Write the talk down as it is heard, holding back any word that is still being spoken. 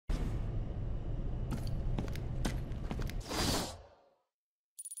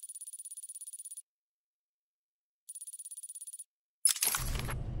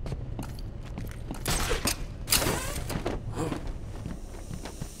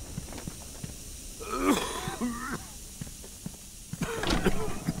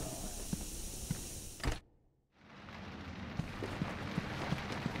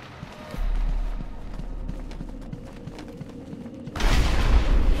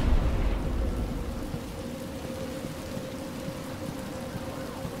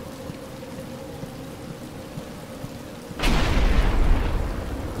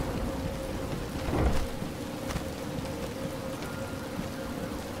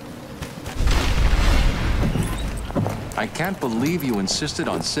I can't believe you insisted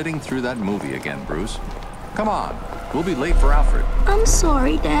on sitting through that movie again, Bruce. Come on, we'll be late for Alfred. I'm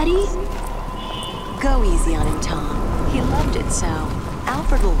sorry, Daddy. Go easy on him, Tom. He loved it so.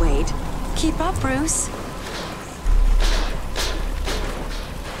 Alfred will wait. Keep up, Bruce.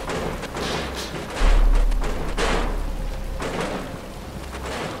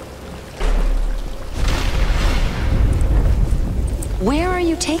 Where are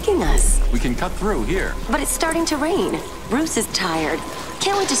you taking us? We can cut through here. But it's starting to rain. Bruce is tired.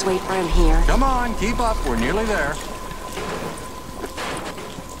 Can't we just wait for him here? Come on, keep up. We're nearly there.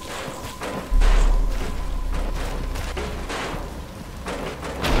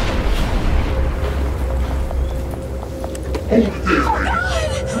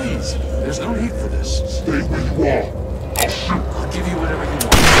 Please, there's no need for this. Stay where you are. I'll shoot. I'll give you whatever you want.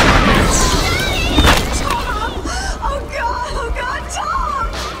 Tom! Oh God, Tom!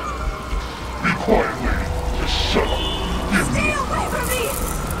 Be quiet, lady. Just shut up. Stay away from me!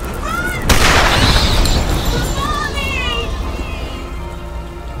 Run! Mommy!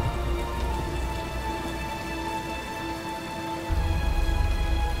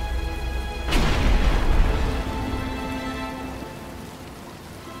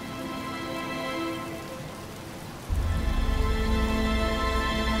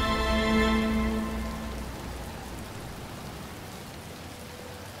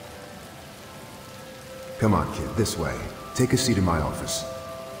 Come on, kid, this way. Take a seat in my office.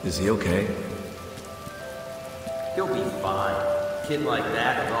 Is he okay? He'll be fine. Kid like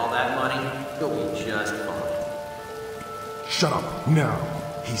that with all that money, he'll be just fine. Shut up, now.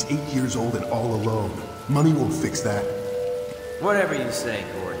 He's 8 years old and all alone. Money won't fix that. Whatever you say,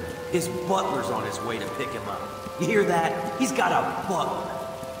 Gordon. His butler's on his way to pick him up. You hear that? He's got a butler.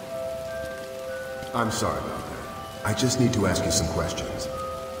 I'm sorry about that. I just need to ask you some questions.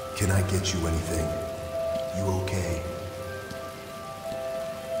 Can I get you anything? You okay?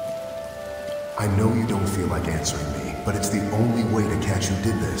 I know you don't feel like answering me, but it's the only way to catch who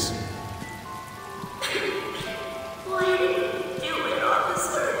did this. Why did you do it,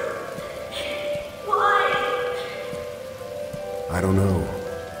 officer? Why? I don't know.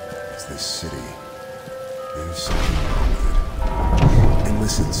 It's this city. There's something wrong with it. And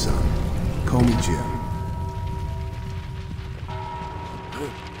listen, son. Call me Jim.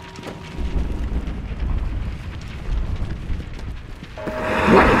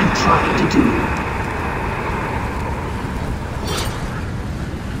 What are you trying to do?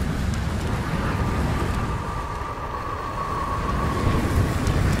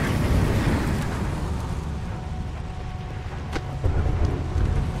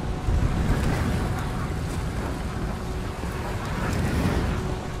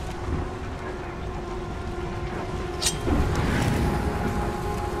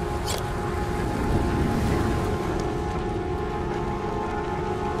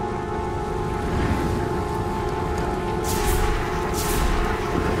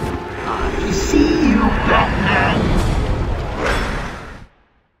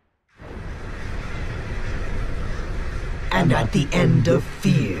 And at the end of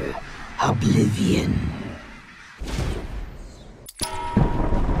fear, oblivion.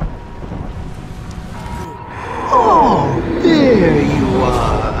 Oh, there you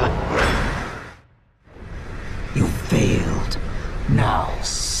are. You failed. Now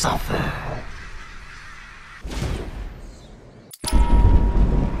suffer.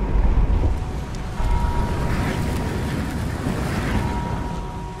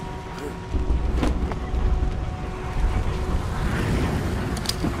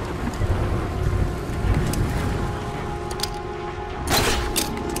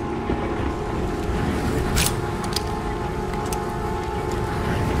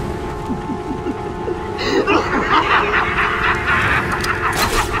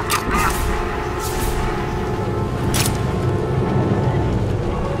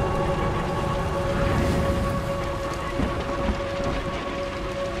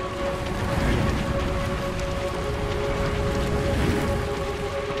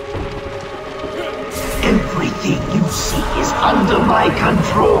 Everything you see is under my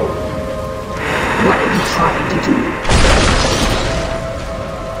control. What are you trying to do?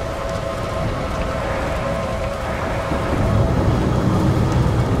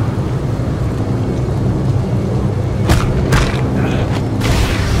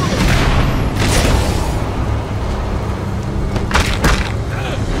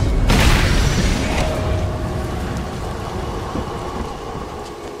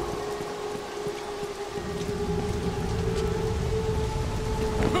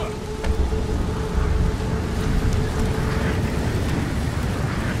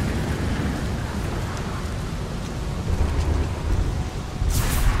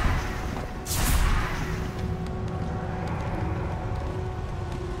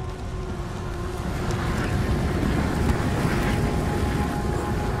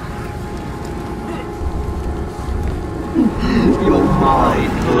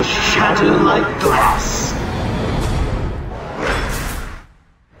 will shatter like glass.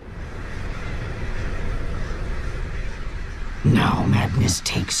 Now madness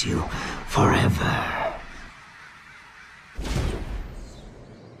takes you forever.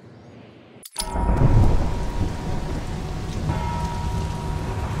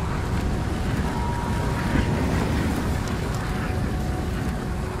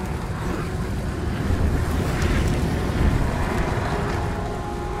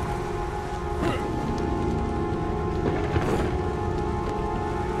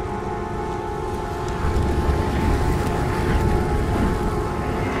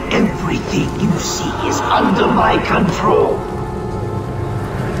 Everything you see is under my control.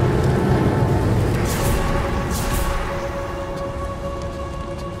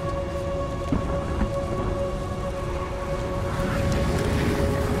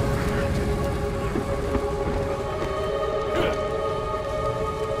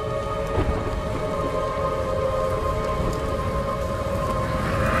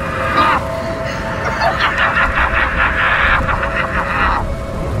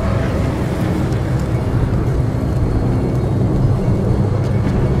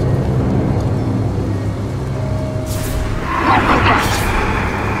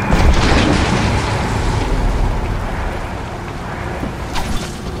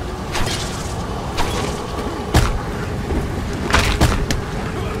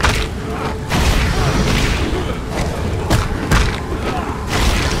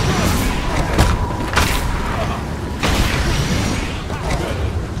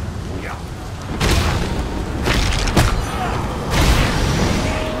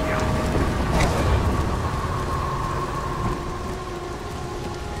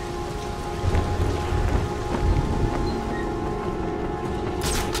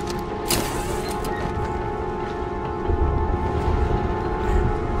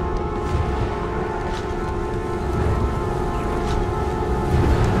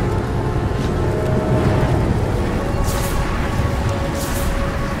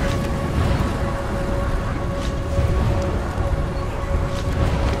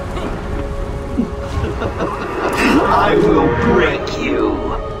 I will break you.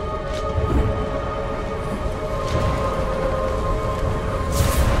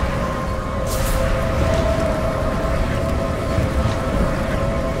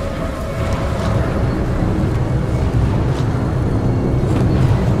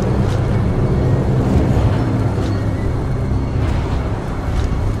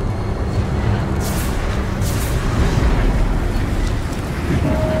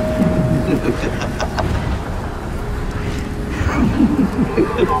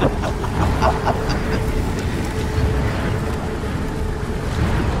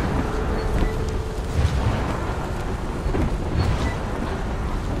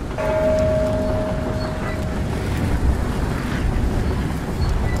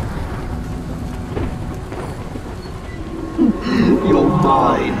 Your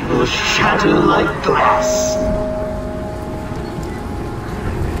mind will shatter like glass.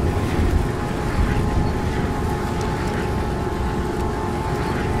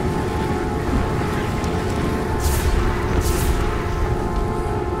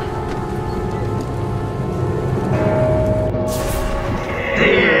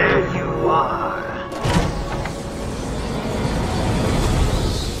 There you are.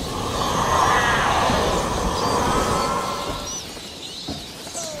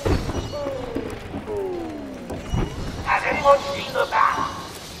 Has anyone seen the man?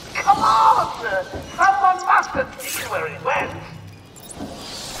 Come on! Someone must have seen where he went.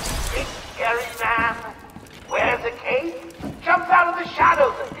 Big scary man, wears a cape, jumps out of the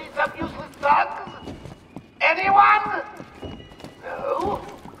shadows and beats up useless thugs. Anyone? No?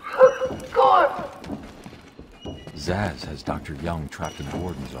 Good. Zaz has Dr. Young trapped in the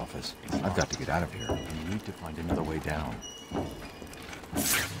warden's office. I've got to get out of here. We need to find another way down.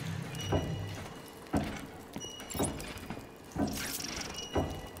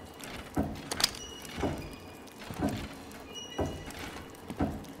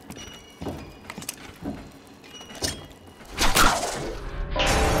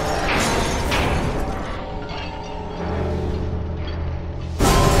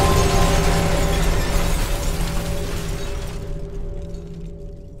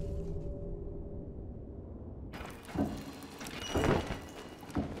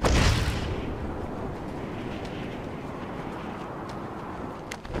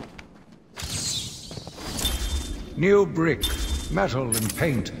 New brick, metal and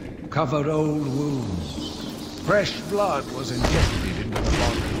paint covered old wounds. Fresh blood was injected into the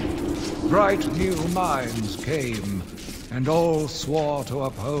body. Bright new minds came and all swore to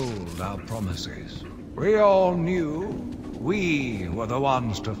uphold our promises. We all knew we were the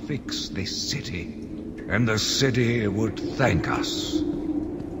ones to fix this city, and the city would thank us.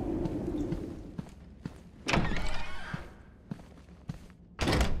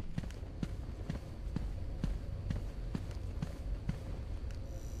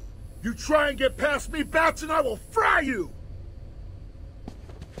 You try and get past me, Bats, and I will fry you!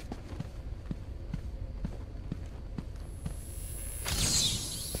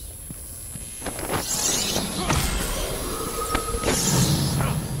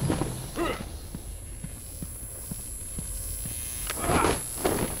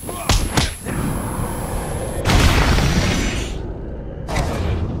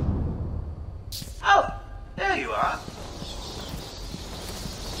 Oh, there you are.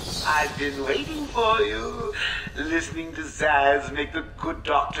 I've been waiting for you, listening to Zaz make the good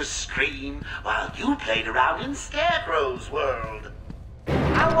doctor scream while you played around in Scarecrow's world.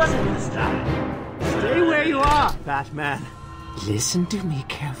 How was it this time? Stay where you are, Batman. Listen to me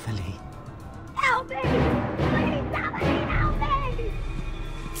carefully. Help me! Please, somebody help me!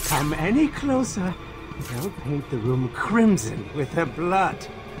 Come any closer, they'll paint the room crimson with her blood.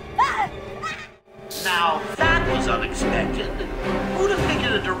 Now that was unexpected. Who'd have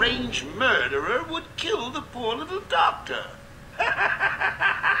figured a deranged murderer would kill the poor little doctor?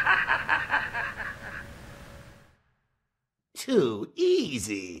 Too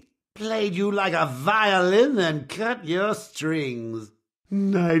easy. Played you like a violin and cut your strings.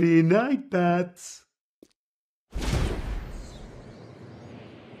 Nighty-night, Bats.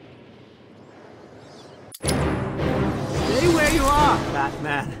 Stay where you are,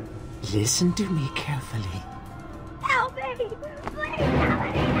 Batman. Listen to me carefully. Help me! Please,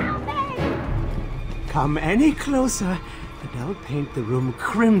 somebody help me! Come any closer, and I'll paint the room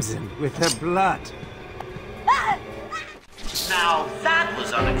crimson with her blood. Now that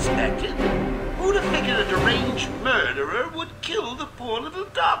was unexpected. Who'd have figured a deranged murderer would kill the poor little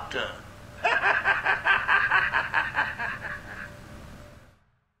doctor?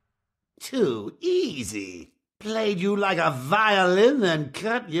 Too easy. Played you like a violin and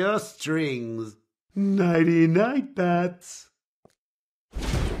cut your strings. Nighty-night, Bats.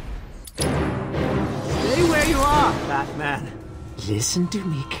 Stay where you are, Batman. Listen to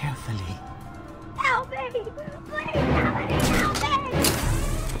me carefully. Help me! Please, somebody help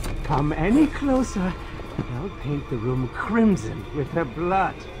me! Come any closer, and I'll paint the room crimson with her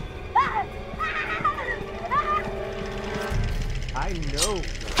blood. I know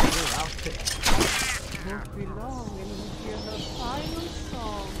you're out there. Won't be long and we'll hear her final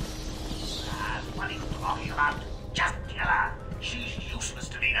song. What are you talking about? Just kill her. She's useless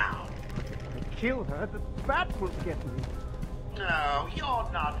to me now. Kill her, the bat will get me. No, you're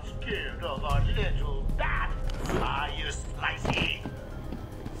not scared of a little bat, are you, Slicey?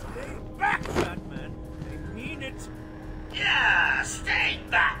 Stay back, Batman. I mean it. Yeah, stay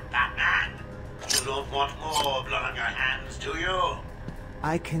back, Batman. You don't want more blood on your hands, do you?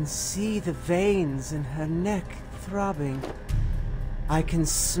 I can see the veins in her neck throbbing. I can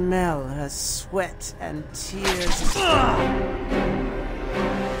smell her sweat and tears.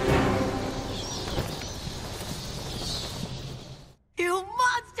 You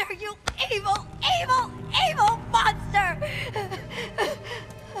monster! You evil, evil, evil monster!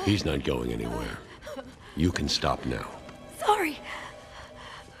 He's not going anywhere. You can stop now. Sorry.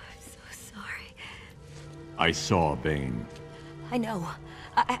 I'm so sorry. I saw Bane. I know.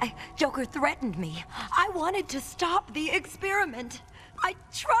 Joker threatened me. I wanted to stop the experiment. I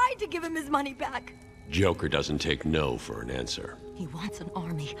tried to give him his money back. Joker doesn't take no for an answer. He wants an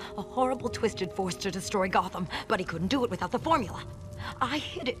army, a horrible twisted force to destroy Gotham, but he couldn't do it without the formula. I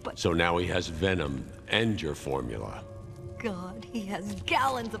hid it, but... So now he has Venom and your formula. God, he has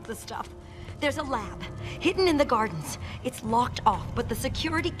gallons of the stuff. There's a lab, hidden in the gardens. It's locked off, but the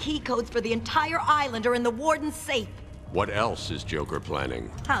security key codes for the entire island are in the warden's safe. What else is Joker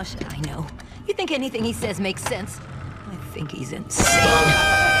planning? How should I know? You think anything he says makes sense? I think he's insane.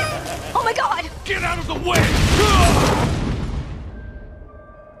 Oh my God! Get out of the way!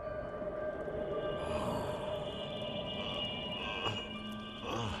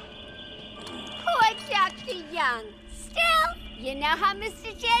 Poor Dr. Young. Still, you know how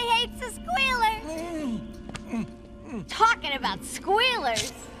Mr. J hates a squealer. Talking about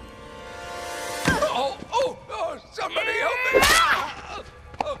squealers. Somebody help me!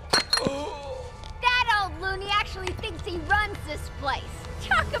 That old loony actually thinks he runs this place.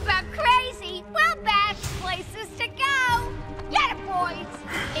 Talk about crazy. Well, bad places to go. Get it, boys.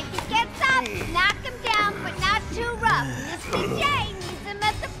 If he gets up, knock him down, but not too rough. Mr. J needs him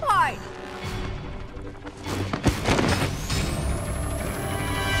at the party.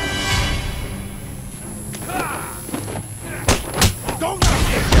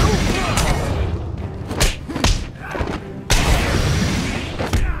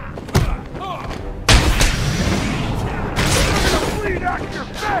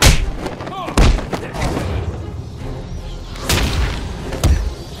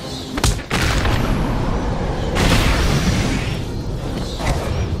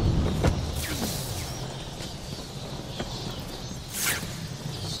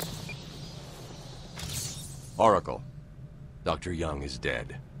 Oracle, Dr. Young is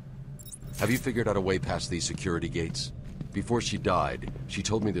dead. Have you figured out a way past these security gates? Before she died, she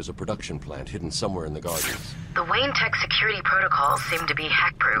told me there's a production plant hidden somewhere in the gardens. The Wayne Tech security protocols seem to be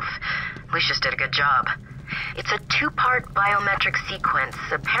hack-proof. Lucius did a good job. It's a two-part biometric sequence,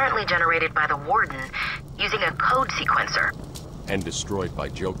 apparently generated by the Warden, using a code sequencer. And destroyed by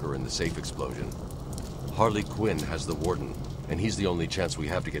Joker in the safe explosion. Harley Quinn has the Warden, and he's the only chance we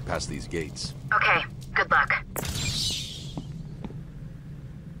have to get past these gates. Okay, good luck.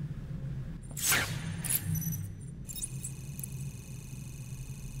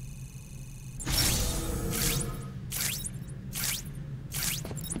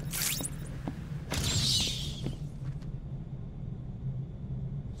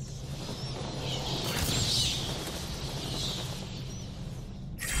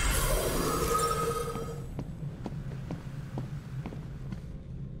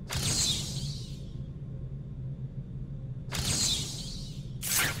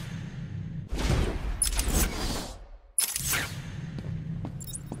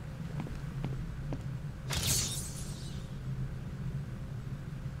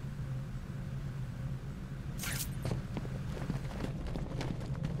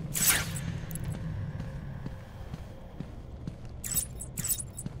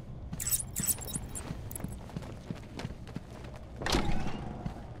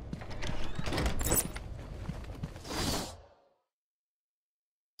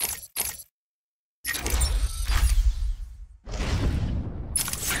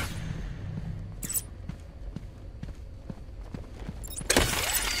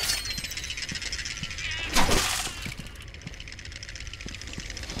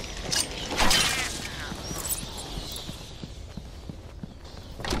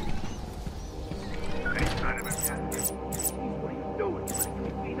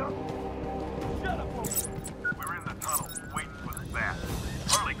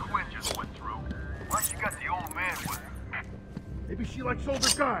 Maybe she likes older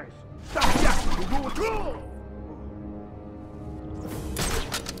guys. Stop that! We'll go with her.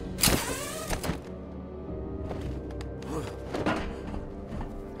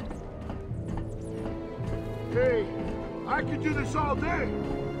 Hey, I could do this all day.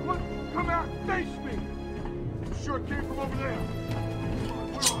 What? Come out and face me. I'm sure it came from over there.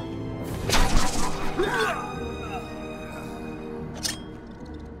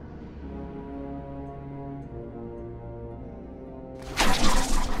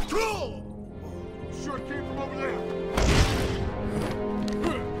 Sure it came from over there.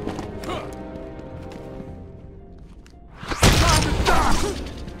 Time to stop!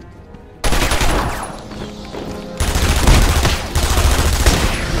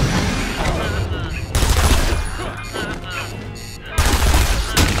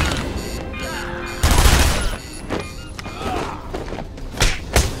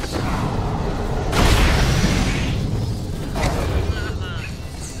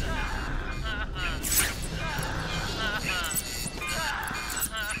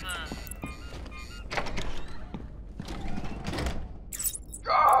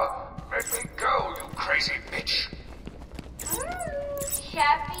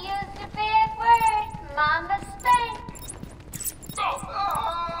 Chappie used a bad word. Mama spanked.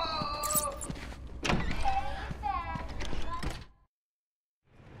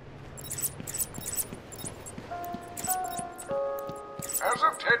 As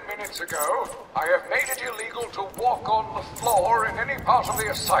of 10 minutes ago, I have made it illegal to walk on the floor in any part of the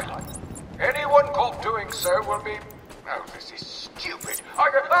asylum. Anyone caught doing so will be... Oh, this is stupid.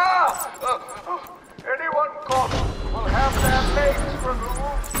 Anyone caught will have their legs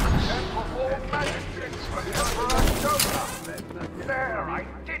removed and perform magic tricks for the Emperor Joker. There, I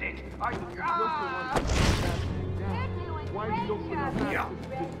did it. Why you don't put us out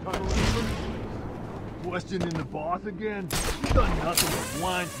this tunnel? Questioning the boss again? He's done nothing but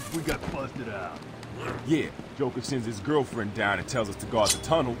whine since we got busted out. Yeah, Joker sends his girlfriend down and tells us to guard the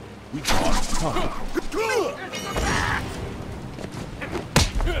tunnel. We guard the tunnel.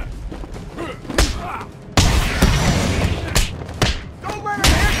 Don't let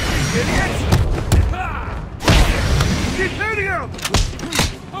him hit me, idiots! Keep hitting him!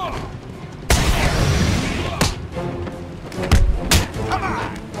 Come on!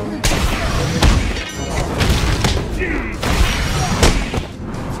 Jeez!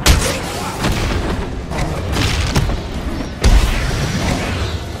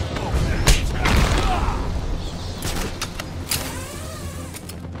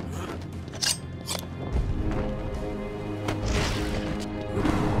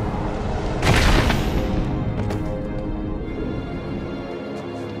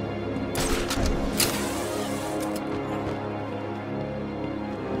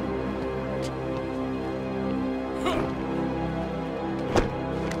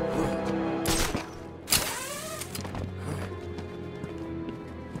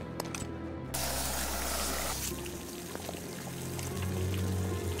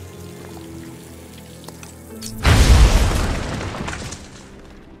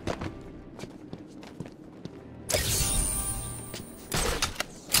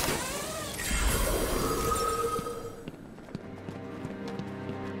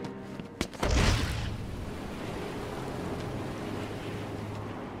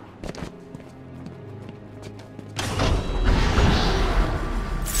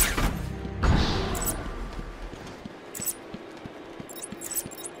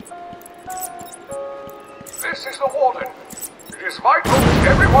 vital that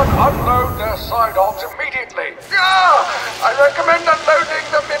everyone unload their sidearms immediately. I recommend unloading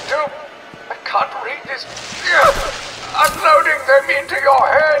them into... I can't read this. Unloading them into your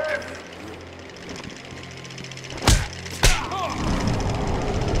head.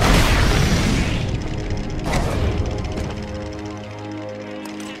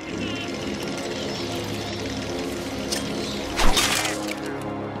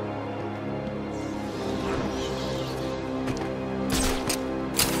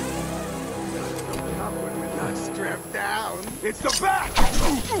 It's the back!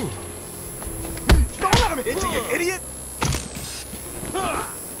 Don't let him hit you, you idiot!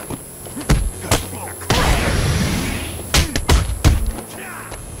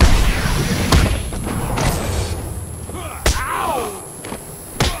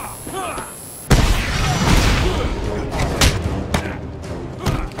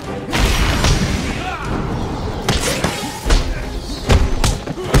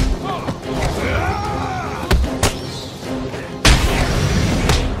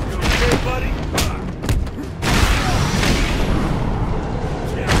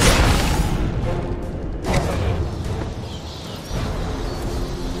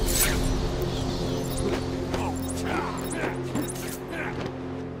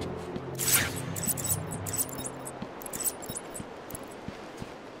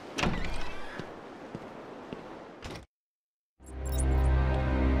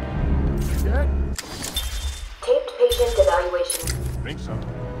 Taped patient evaluation. I think so.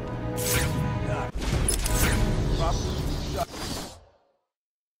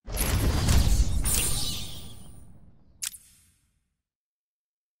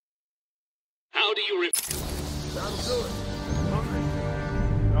 How do you Sounds good. Hungry?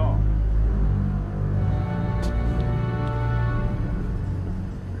 No.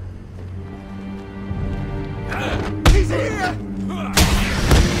 He's here!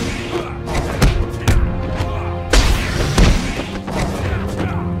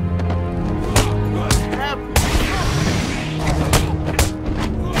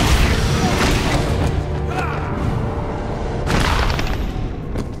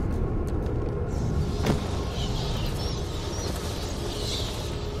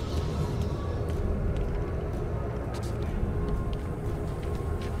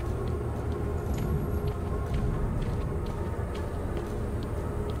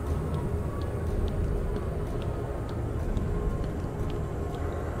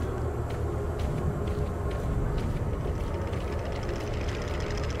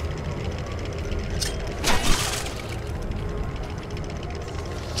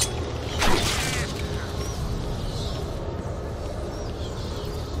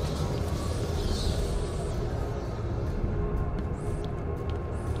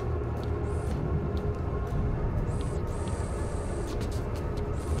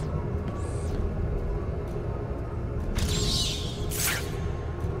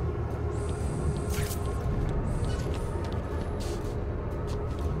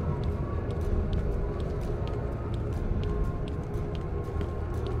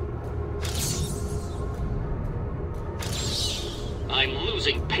 I'm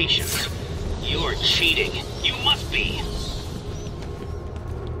losing patience. You're cheating. You must be.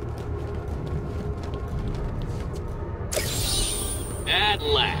 At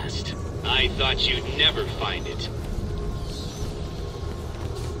last. I thought you'd never find it.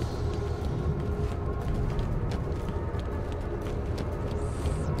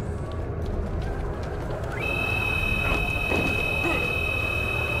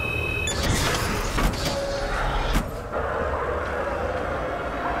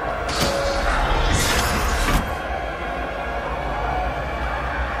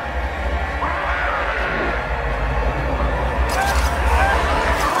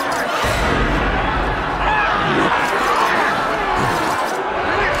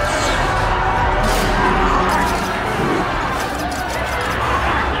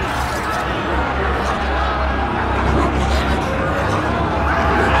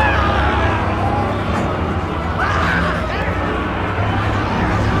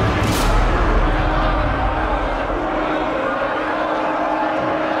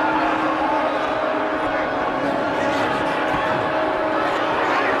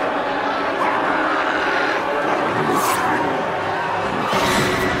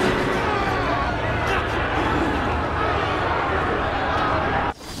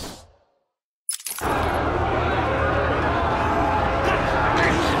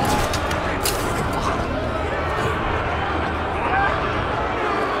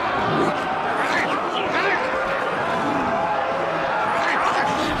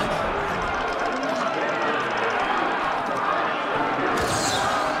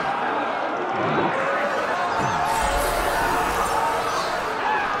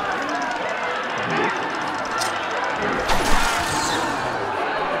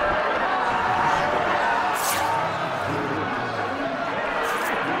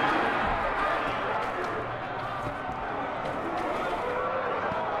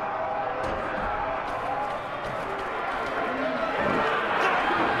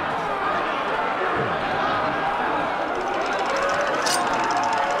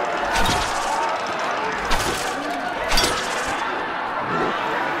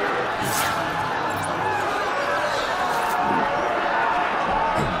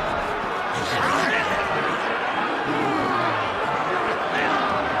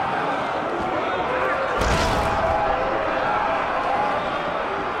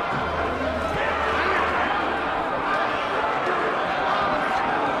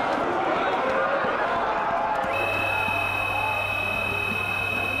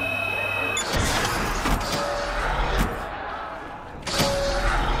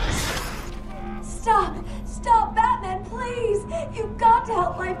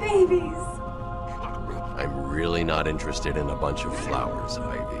 interested in a bunch of flowers,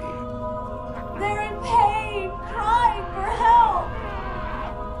 Ivy. They're in pain, crying for help.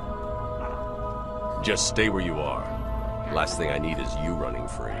 Just stay where you are. Last thing I need is you running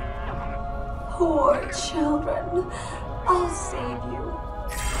free. Poor children. I'll save you.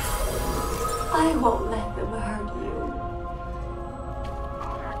 I won't let them hurt you.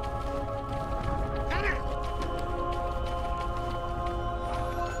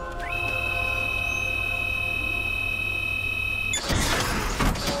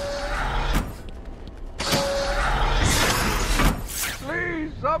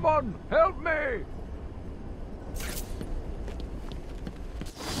 Please, someone, help me!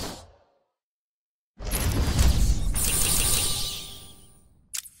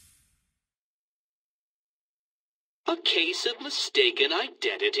 A case of mistaken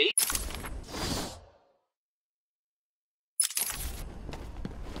identity?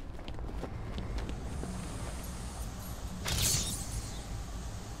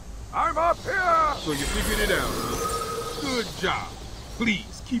 I'm up here! So you figured it out, huh? Good job.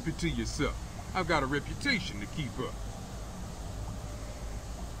 Please, keep it to yourself. I've got a reputation to keep up.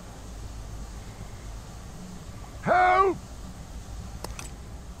 Help!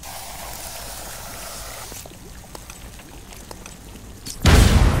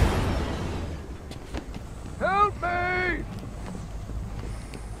 Help me!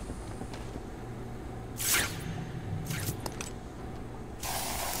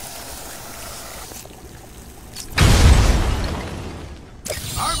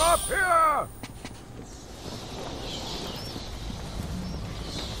 I'm up here!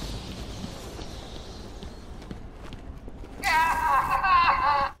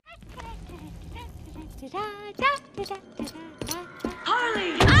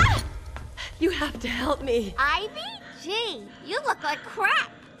 Harley! Ah! You have to help me. Ivy? Gee, you look like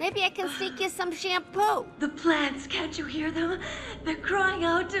crap. Maybe I can sneak you some shampoo. The plants, can't you hear them? They're crying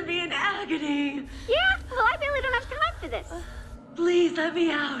out to me in agony. Yeah? Well, I really don't have time for this. Please let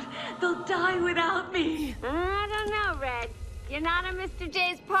me out. They'll die without me. I don't know, Red. You're not on Mr.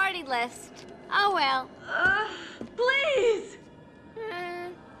 J's party list. Oh, well. Please!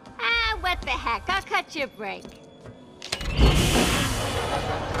 What the heck? I'll cut you a break.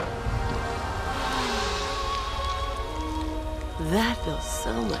 That feels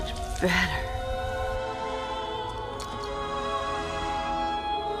so much better.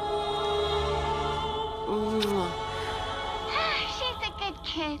 She's a good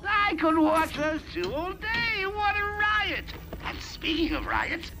kid. I could watch those two all day. What a riot! And speaking of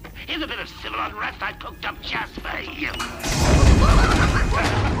riots, here's a bit of civil unrest I cooked up just for you.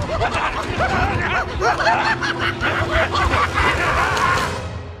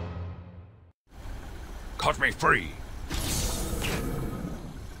 Cut me free.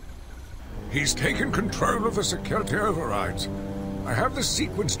 He's taken control of the security overrides. I have the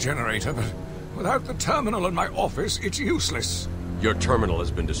sequence generator, but without the terminal in my office, it's useless. Your terminal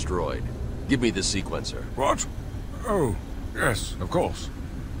has been destroyed. Give me the sequencer. What? Oh, yes, of course.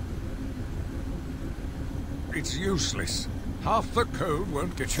 It's useless. Half the code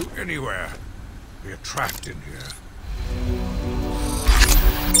won't get you anywhere. We're trapped in here.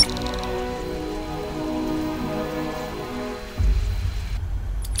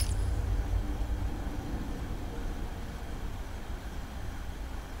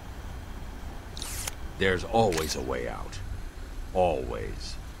 There's always a way out.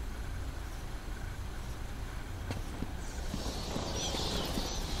 Always.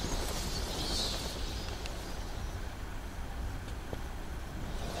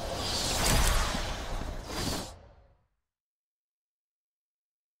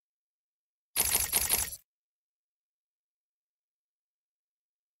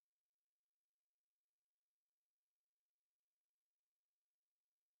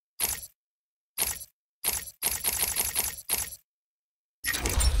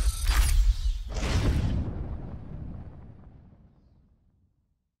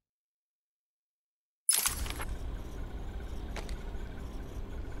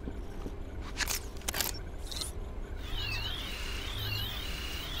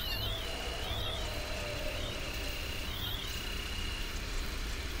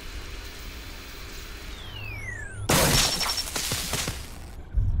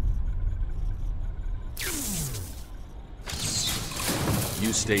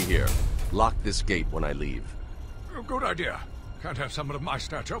 You stay here. Lock this gate when I leave. Oh, good idea. Can't have someone of my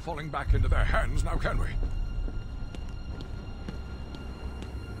stature falling back into their hands now, can we?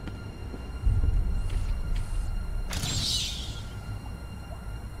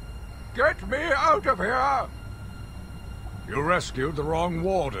 Get me out of here! You rescued the wrong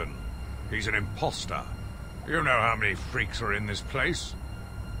warden. He's an imposter. You know how many freaks are in this place.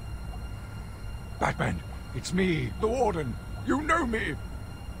 Batman, it's me, the Warden. You know me.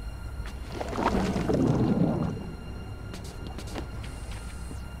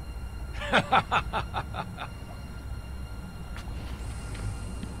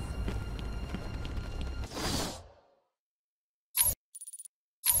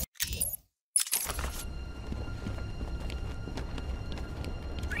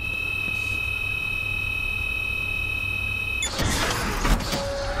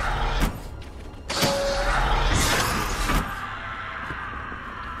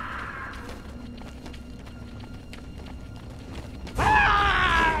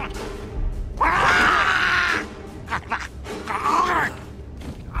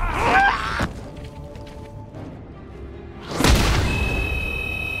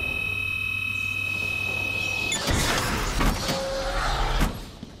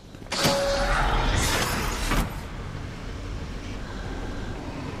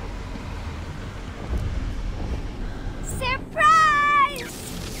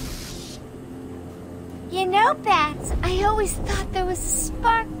 You know, Bats, I always thought there was a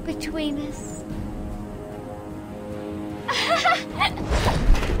spark between us.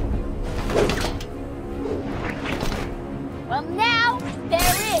 Well, now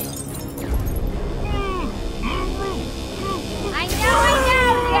there is. I know,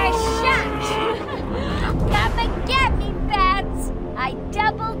 you're shocked. Come and get me, Bats. I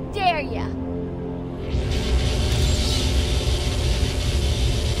double dare ya.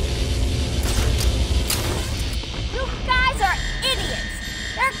 You guys are idiots!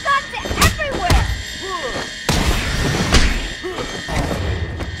 There are guns everywhere!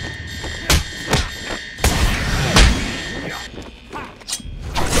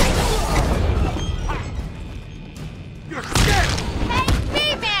 You're scared! Hey,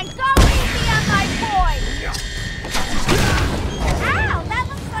 B-Man, go easy on my boy! Ow, that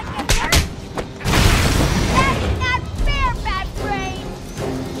looks like it hurt! That's not fair, Bad Brain!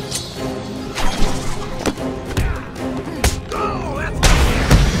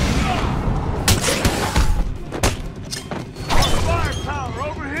 Firepower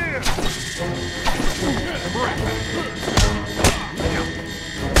over here!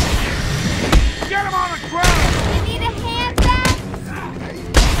 Get him on the ground! You need a hand, Bats?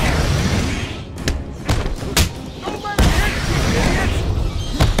 Don't let him hit you, idiot!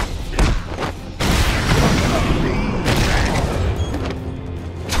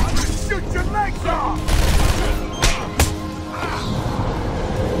 I'm gonna shoot your legs off!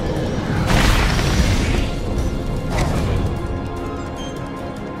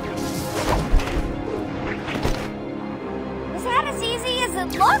 Was that as easy as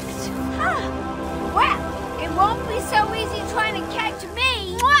it looked? Huh. Well, it won't be so easy trying to catch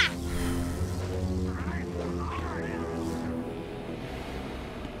me. Mwah!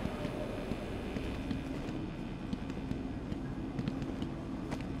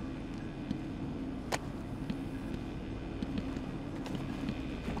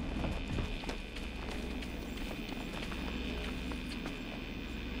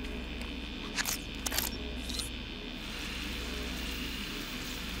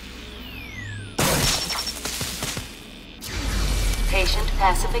 Patient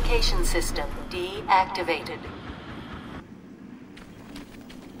pacification system deactivated.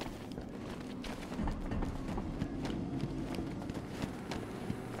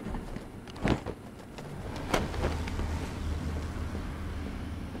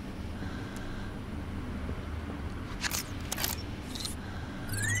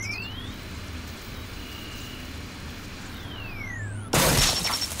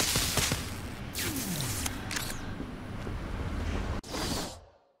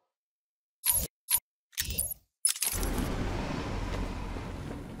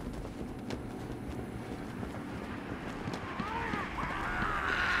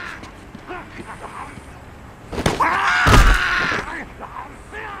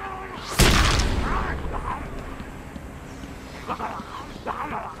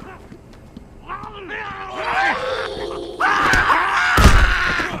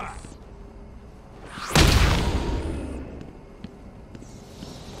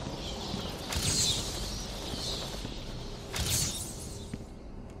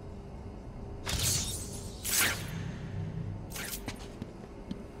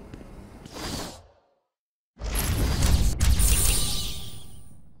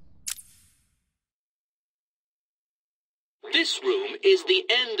 This room is the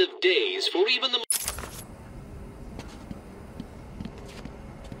end of days for even the...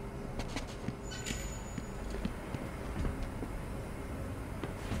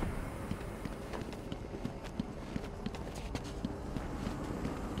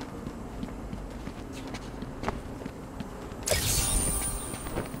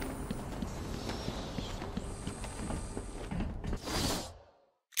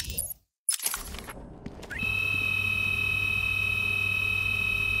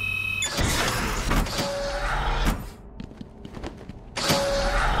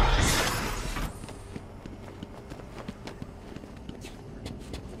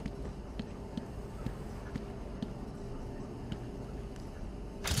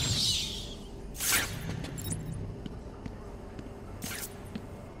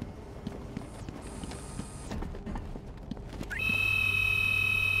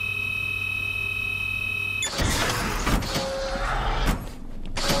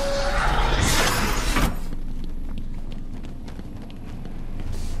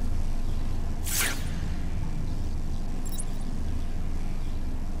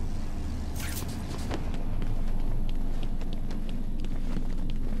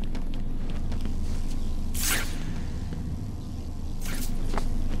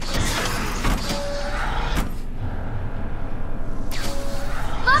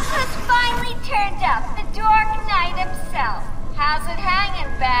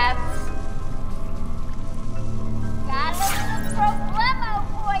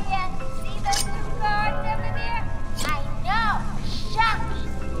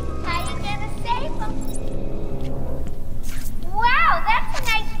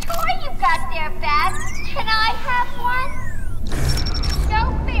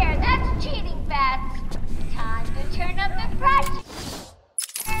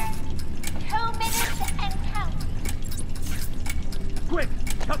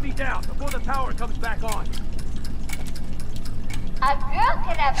 Cut me down before the power comes back on. A girl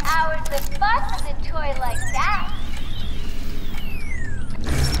could have hours of fun with a toy like that.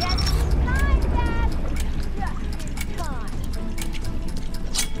 Just in time, Dad. Just in time.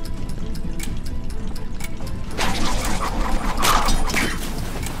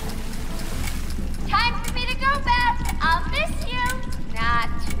 Time for me to go, Beth. I'll miss you. Not.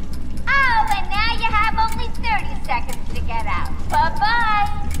 Oh, and now you have only 30 seconds to get out.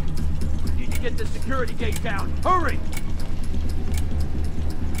 Bye-bye. We need to get the security gate down. Hurry!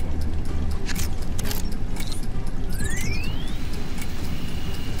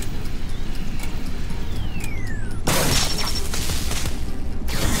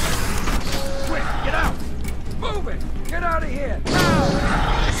 Quick, get out! Move it! Get out of here!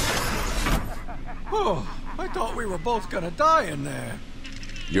 Oh, I thought we were both gonna die in there.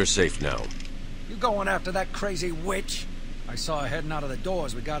 You're safe now. You going after that crazy witch? I saw her heading out of the door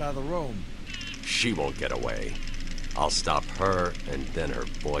as we got out of the room. She won't get away. I'll stop her and then her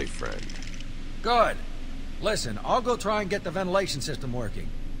boyfriend. Good. Listen, I'll go try and get the ventilation system working.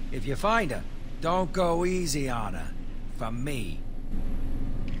 If you find her, don't go easy on her. From me.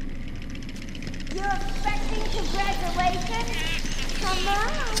 You're expecting congratulations? Come on,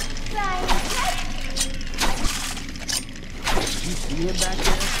 try and catch me. You see him back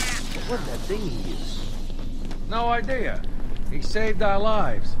there? What was that thing he used? No idea. He saved our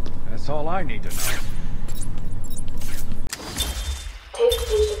lives. That's all I need to know. Take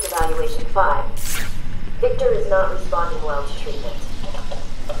patient evaluation 5. Victor is not responding well to treatment.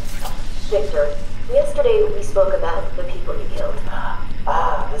 Victor, yesterday we spoke about the people you killed.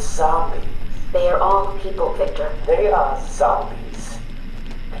 Ah, the zombies. They are all people, Victor. They are zombies.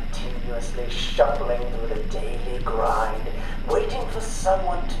 Continuously shuffling through the daily grind, waiting for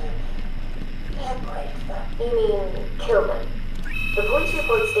someone to liberate them. You mean, kill them? The police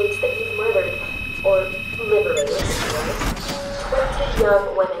report states that you've murdered, or liberated, 20 young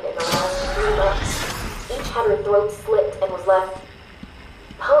women in the last 3 months. Each had her throat slit and was left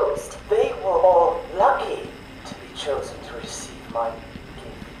posed. They were all lucky to be chosen to receive my gift.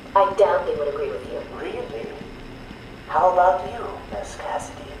 I doubt they would agree with you. Really? How about you, Miss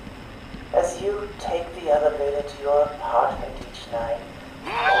Cassidy? As you take the elevator to your apartment each night,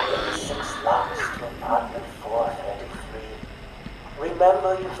 open the 6 locks to apartment 433.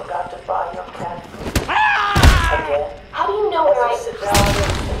 Remember you forgot to buy your cat food. Again? How do you know where I sit down in your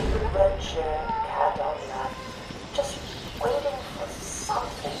favorite red chair, cat on lap, just waiting for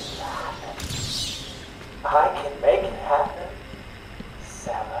something to happen. I can make it happen,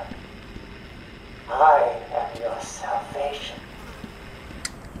 Sarah. I am your salvation.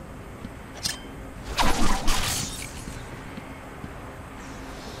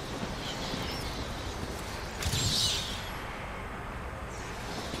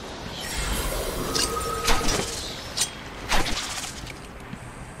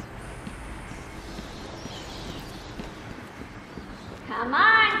 Come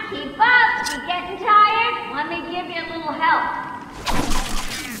on, keep up. You getting tired? Let me give you a little help.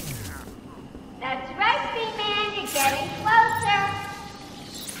 That's right, B-Man. You're getting closer.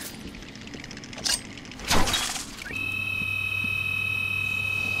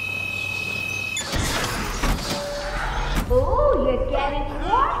 Ooh, you're getting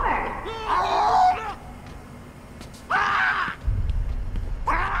warmer.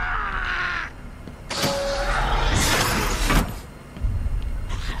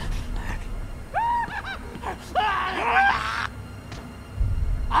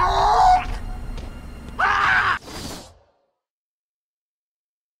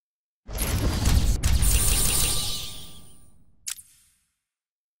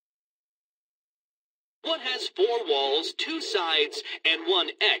 One has 4 walls, 2 sides, and 1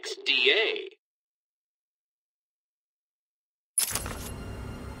 XDA.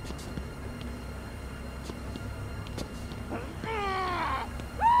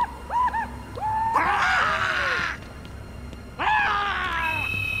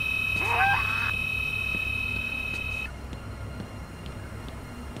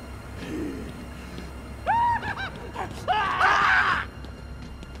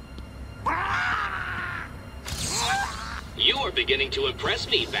 You're beginning to impress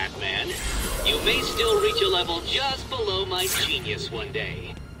me, Batman. You may still reach a level just below my genius one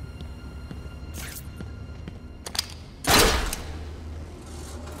day.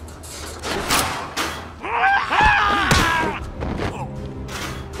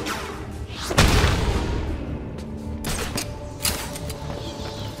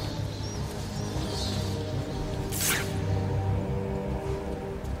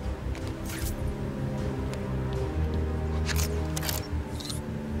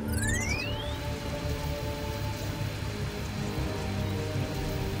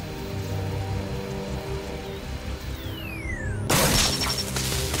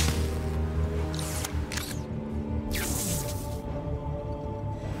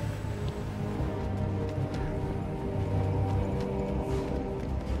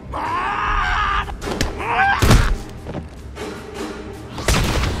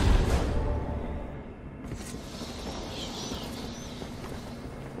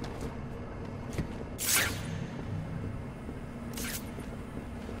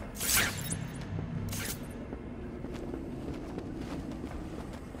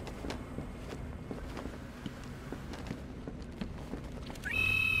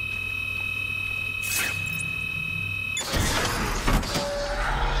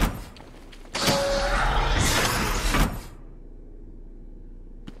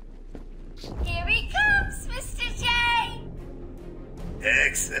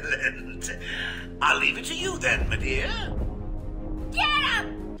 Excellent. I'll leave it to you then, my dear. Get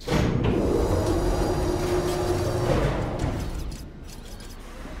him!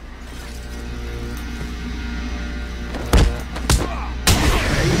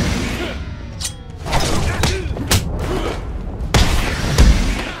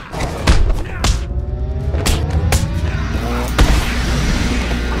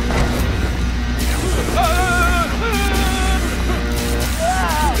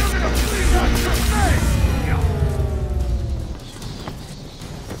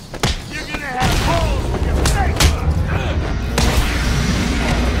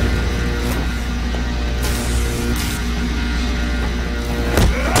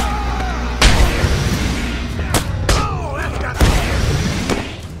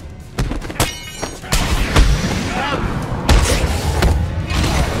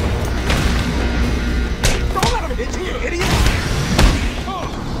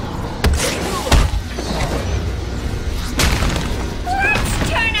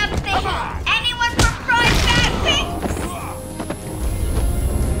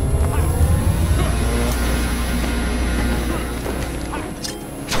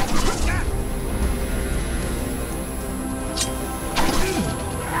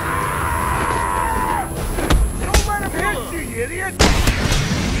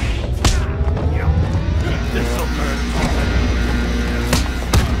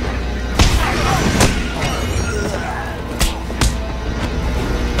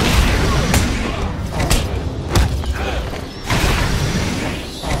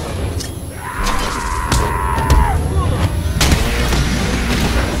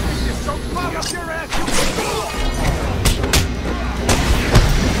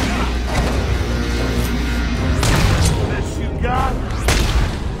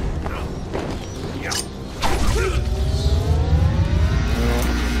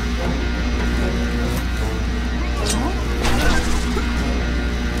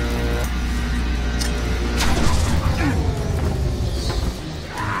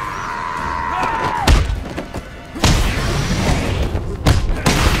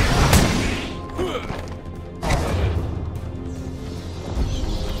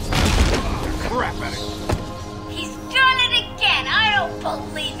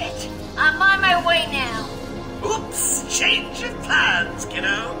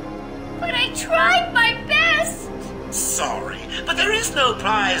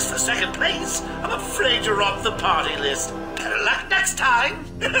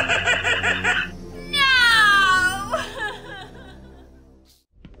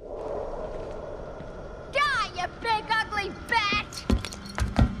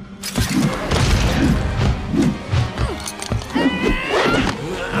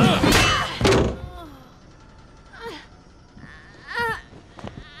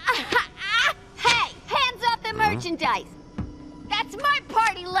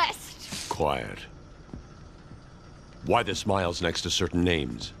 Why the smiles next to certain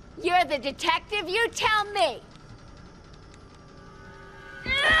names? You're the detective, you tell me!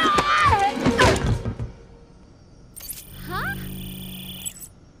 Huh?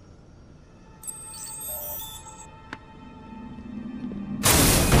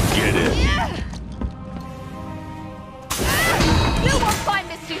 Get it! You won't find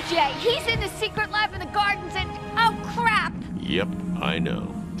Mr. J. He's in the secret lab in the gardens and... oh, crap! Yep, I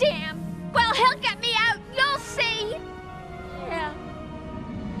know. Damn! Well, he'll get me out, you'll see! Yeah,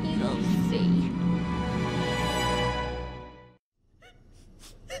 you'll see.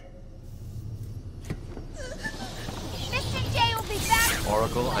 Mr. J will be back.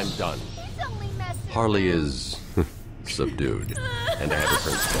 Oracle, I'm done. He's only messing. Harley is subdued, and I have her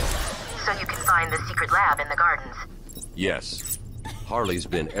prints back. So you can find the secret lab in the gardens? Yes. Harley's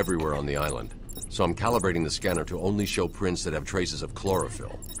been everywhere on the island, so I'm calibrating the scanner to only show prints that have traces of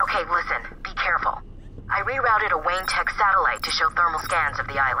chlorophyll. Okay, listen, be careful. I rerouted a Wayne Tech satellite to show thermal scans of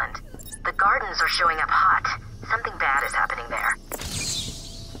the island. The gardens are showing up hot. Something bad is happening there.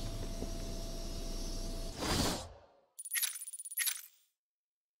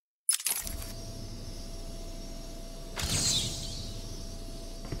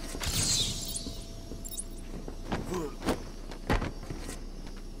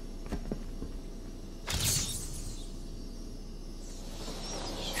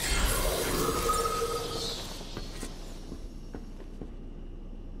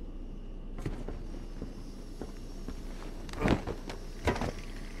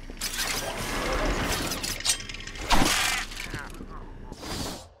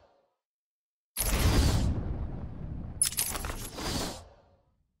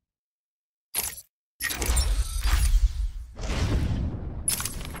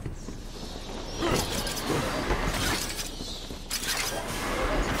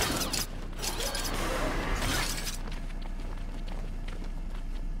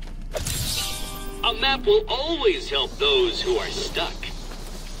 Stop will always help those who are stuck.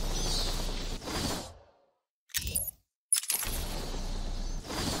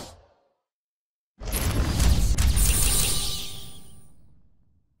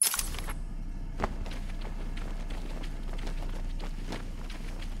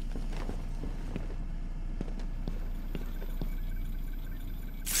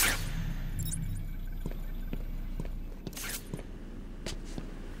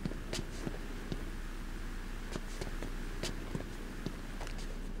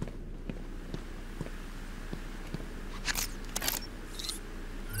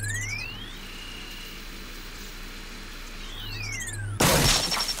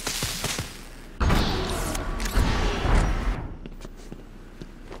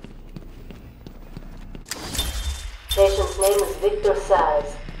 Patient's name is Victor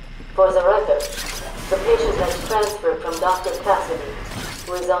Saz. For the record, the patient has transferred from Dr. Cassidy,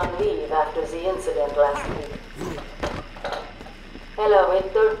 who is on leave after the incident last week. Hello,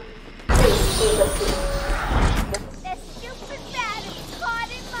 Victor. Please take a seat. That stupid bat is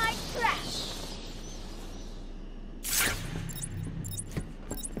caught in my trap.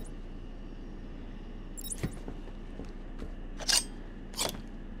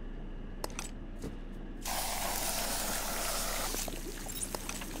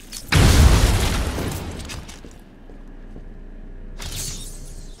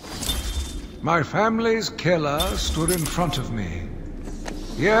 My family's killer stood in front of me.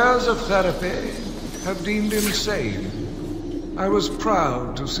 Years of therapy have deemed him sane. I was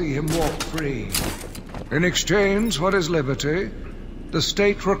proud to see him walk free. In exchange for his liberty, the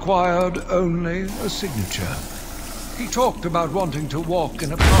state required only a signature. He talked about wanting to walk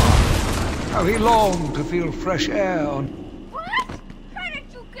in a park, how he longed to feel fresh air on